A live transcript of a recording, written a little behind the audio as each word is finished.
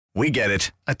We get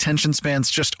it. Attention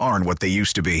spans just aren't what they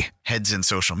used to be. Heads in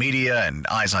social media and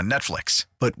eyes on Netflix.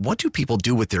 But what do people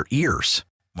do with their ears?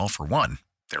 Well, for one,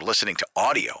 they're listening to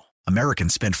audio.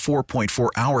 Americans spend 4.4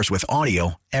 hours with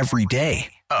audio every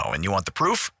day. Oh, and you want the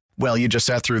proof? Well, you just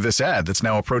sat through this ad that's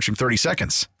now approaching 30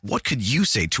 seconds. What could you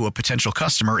say to a potential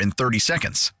customer in 30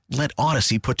 seconds? Let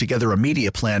Odyssey put together a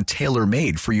media plan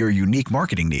tailor-made for your unique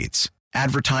marketing needs.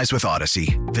 Advertise with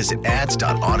Odyssey. Visit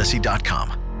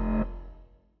ads.odyssey.com.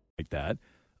 Like that.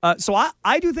 So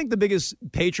I do think the biggest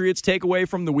Patriots takeaway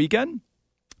from the weekend,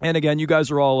 and again, you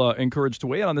guys are all encouraged to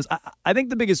weigh in on this. I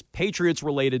think the biggest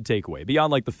Patriots-related takeaway,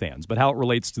 beyond like the fans, but how it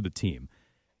relates to the team,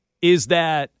 is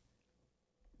that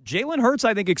Jalen Hurts,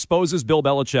 I think, exposes Bill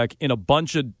Belichick in a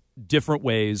bunch of different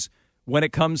ways when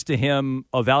it comes to him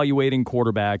evaluating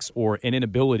quarterbacks or an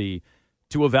inability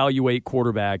to evaluate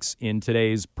quarterbacks in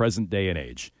today's present day and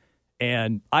age.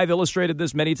 And I've illustrated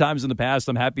this many times in the past.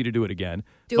 I'm happy to do it again.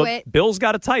 Do it. Bill's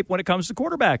got a type when it comes to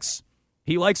quarterbacks.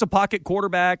 He likes a pocket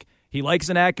quarterback. He likes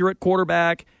an accurate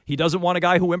quarterback. He doesn't want a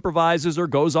guy who improvises or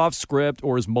goes off script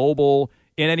or is mobile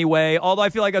in any way. Although I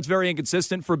feel like that's very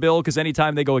inconsistent for Bill because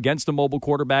anytime they go against a mobile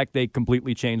quarterback, they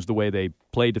completely change the way they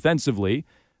play defensively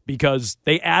because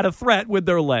they add a threat with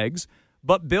their legs.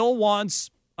 But Bill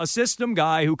wants a system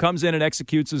guy who comes in and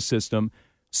executes his system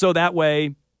so that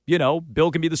way, you know,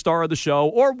 Bill can be the star of the show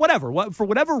or whatever. For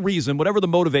whatever reason, whatever the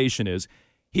motivation is,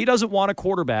 he doesn't want a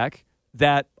quarterback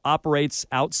that operates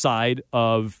outside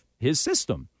of his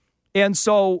system. And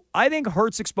so I think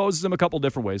Hurts exposes him a couple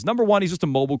different ways. Number one, he's just a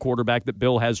mobile quarterback that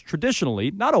Bill has traditionally,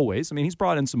 not always, I mean, he's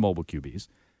brought in some mobile QBs,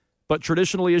 but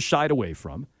traditionally has shied away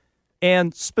from.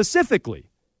 And specifically,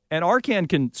 and Arkan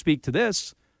can speak to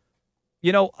this,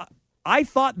 you know, I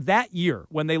thought that year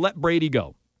when they let Brady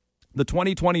go, the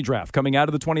 2020 draft coming out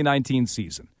of the 2019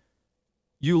 season,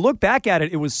 you look back at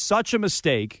it, it was such a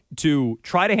mistake to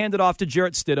try to hand it off to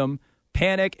Jarrett Stidham,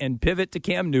 panic and pivot to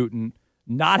Cam Newton,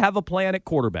 not have a plan at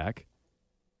quarterback.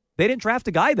 They didn't draft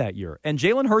a guy that year. And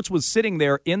Jalen Hurts was sitting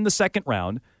there in the second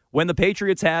round when the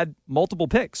Patriots had multiple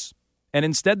picks. And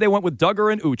instead they went with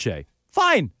Duggar and Uche.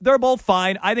 Fine. They're both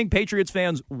fine. I think Patriots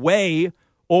fans way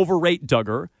overrate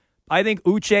Duggar. I think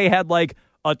Uche had like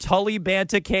a Tully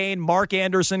Bantakane, Mark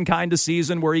Anderson kind of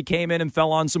season where he came in and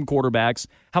fell on some quarterbacks.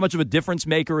 How much of a difference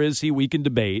maker is he? We can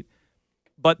debate.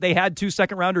 But they had 2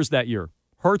 second-rounders that year.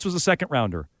 Hurts was a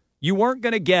second-rounder. You weren't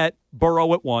going to get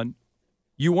Burrow at 1.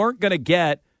 You weren't going to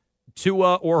get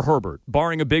Tua or Herbert,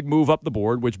 barring a big move up the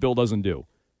board, which Bill doesn't do.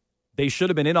 They should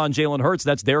have been in on Jalen Hurts.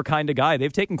 That's their kind of guy.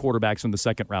 They've taken quarterbacks in the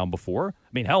second round before. I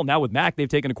mean, hell, now with Mac, they've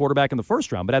taken a quarterback in the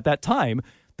first round. But at that time,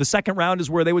 the second round is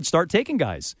where they would start taking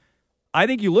guys. I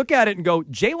think you look at it and go,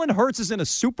 Jalen Hurts is in a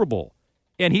Super Bowl,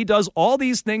 and he does all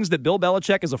these things that Bill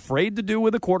Belichick is afraid to do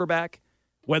with a quarterback,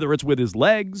 whether it's with his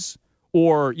legs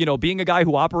or, you know, being a guy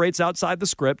who operates outside the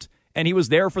script, and he was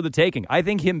there for the taking. I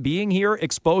think him being here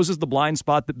exposes the blind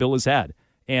spot that Bill has had.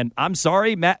 And I'm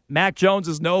sorry, Mac Jones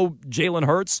is no Jalen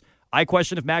Hurts. I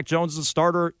question if Mac Jones is a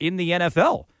starter in the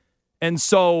NFL. And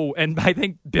I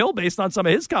think Bill, based on some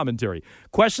of his commentary,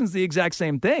 questions the exact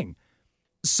same thing.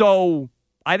 So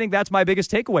I think that's my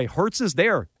biggest takeaway. Hurts is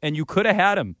there, and you could have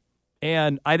had him.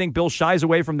 And I think Bill shies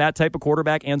away from that type of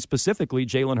quarterback, and specifically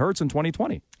Jalen Hurts in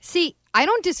 2020. See, I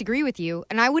don't disagree with you,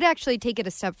 and I would actually take it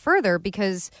a step further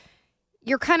because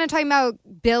you're kind of talking about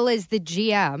Bill as the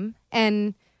GM,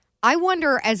 and I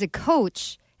wonder as a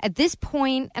coach at this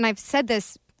point, and I've said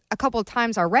this a couple of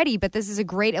times already, but this is a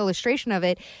great illustration of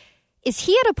it, is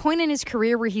he at a point in his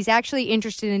career where he's actually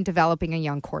interested in developing a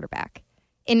young quarterback?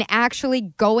 In actually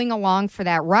going along for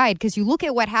that ride. Because you look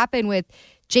at what happened with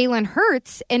Jalen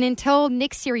Hurts, and until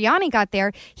Nick Sirianni got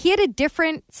there, he had a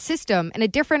different system and a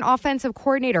different offensive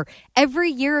coordinator every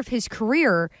year of his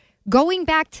career, going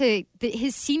back to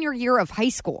his senior year of high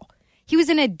school. He was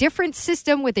in a different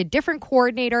system with a different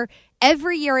coordinator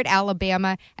every year at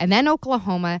Alabama and then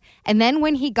Oklahoma. And then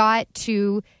when he got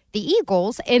to the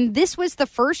Eagles, and this was the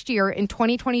first year in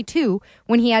 2022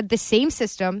 when he had the same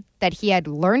system that he had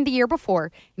learned the year before,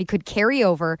 and he could carry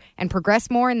over and progress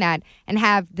more in that and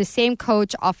have the same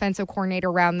coach, offensive coordinator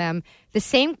around them, the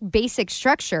same basic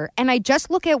structure. And I just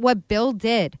look at what Bill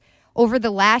did over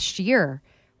the last year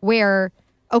where,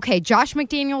 okay, Josh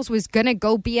McDaniels was going to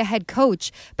go be a head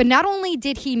coach, but not only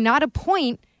did he not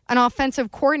appoint an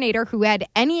offensive coordinator who had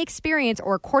any experience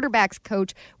or a quarterback's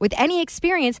coach with any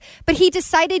experience, but he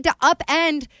decided to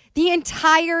upend the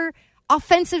entire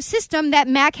offensive system that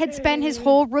Mac had spent his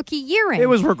whole rookie year in. It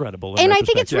was regrettable. And I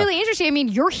think it's really interesting. I mean,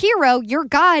 your hero, your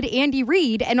god, Andy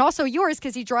Reid, and also yours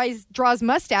because he draws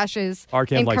mustaches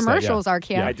in commercials, Arkan.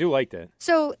 Yeah, I do like that.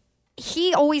 So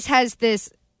he always has this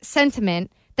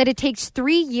sentiment that it takes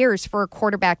 3 years for a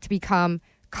quarterback to become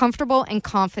comfortable and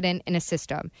confident in a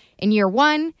system. In year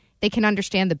 1, they can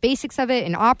understand the basics of it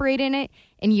and operate in it.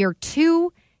 In year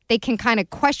 2, they can kind of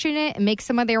question it and make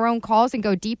some of their own calls and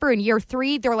go deeper. In year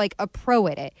 3, they're like a pro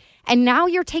at it. And now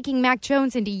you're taking Mac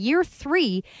Jones into year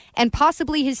 3 and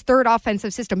possibly his third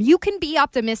offensive system. You can be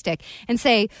optimistic and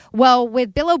say, well,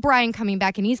 with Bill O'Brien coming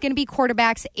back and he's going to be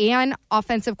quarterbacks and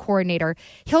offensive coordinator,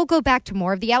 he'll go back to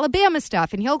more of the Alabama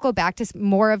stuff and he'll go back to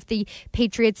more of the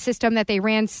Patriots system that they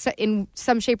ran in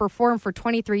some shape or form for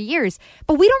 23 years.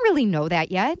 But we don't really know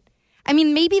that yet. I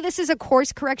mean, maybe this is a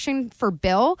course correction for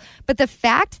Bill, but the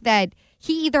fact that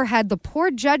he either had the poor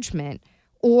judgment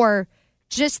or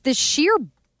just the sheer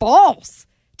balls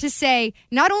to say,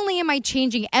 not only am I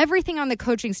changing everything on the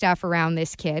coaching staff around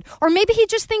this kid, or maybe he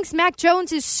just thinks Mac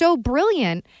Jones is so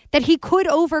brilliant that he could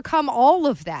overcome all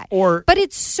of that. But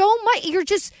it's so much, you're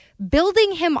just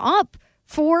building him up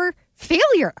for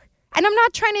failure. And I'm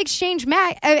not trying to exchange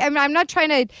Mac. I'm not trying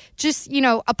to just,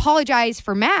 apologize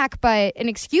for Mac and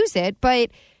excuse it. But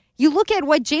you look at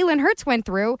what Jalen Hurts went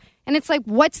through, and it's like,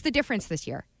 what's the difference this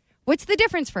year? What's the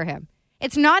difference for him?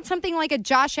 It's not something like a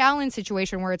Josh Allen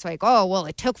situation where it's like, oh, well,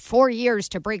 it took 4 years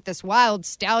to break this wild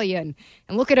stallion.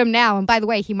 And look at him now. And by the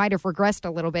way, he might have regressed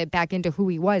a little bit back into who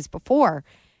he was before.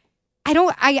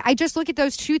 I just look at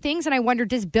those two things and I wonder,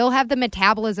 does Bill have the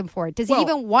metabolism for it? Does he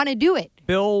even want to do it?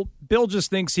 Bill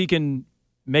just thinks he can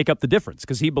make up the difference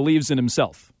because he believes in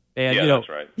himself. And, that's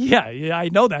right. Yeah, I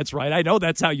know that's right. I know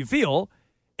that's how you feel.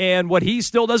 And what he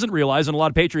still doesn't realize, and a lot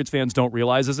of Patriots fans don't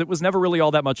realize, is it was never really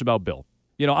all that much about Bill.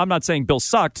 I'm not saying Bill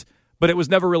sucked, but it was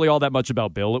never really all that much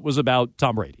about Bill. It was about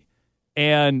Tom Brady.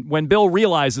 And when Bill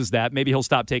realizes that, maybe he'll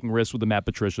stop taking risks with the Matt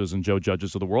Patricias and Joe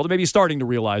Judges of the world. Maybe he's starting to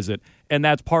realize it, and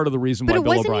that's part of the reason why Bill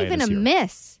O'Brien is here. But it wasn't even a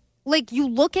miss. Like, you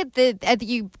look at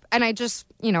and I just,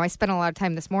 I spent a lot of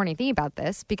time this morning thinking about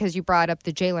this because you brought up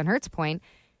the Jalen Hurts point,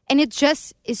 and it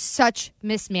just is such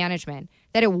mismanagement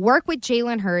that it worked with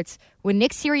Jalen Hurts when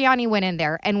Nick Sirianni went in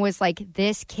there and was like,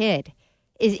 this kid,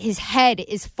 his head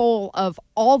is full of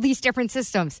all these different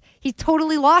systems. He's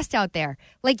totally lost out there.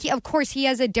 Like, of course, he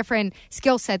has a different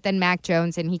skill set than Mac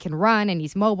Jones, and he can run, and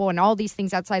he's mobile, and all these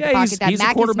things outside the pocket that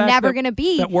Mac is never going to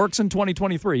be. That works in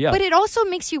 2023, yeah. But it also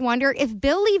makes you wonder if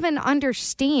Bill even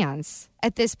understands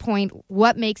at this point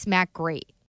what makes Mac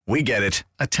great. We get it.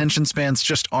 Attention spans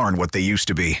just aren't what they used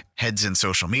to be. Heads in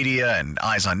social media and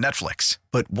eyes on Netflix.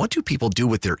 But what do people do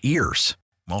with their ears?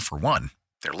 Well, for one,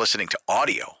 they're listening to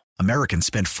audio. Americans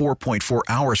spend 4.4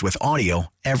 hours with audio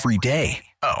every day.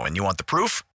 Oh, and you want the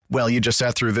proof? Well, you just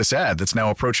sat through this ad that's now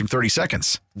approaching 30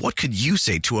 seconds. What could you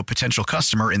say to a potential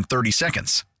customer in 30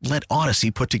 seconds? Let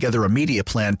Odyssey put together a media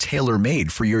plan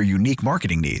tailor-made for your unique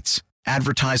marketing needs.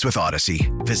 Advertise with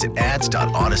Odyssey. Visit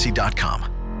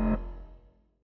ads.odyssey.com.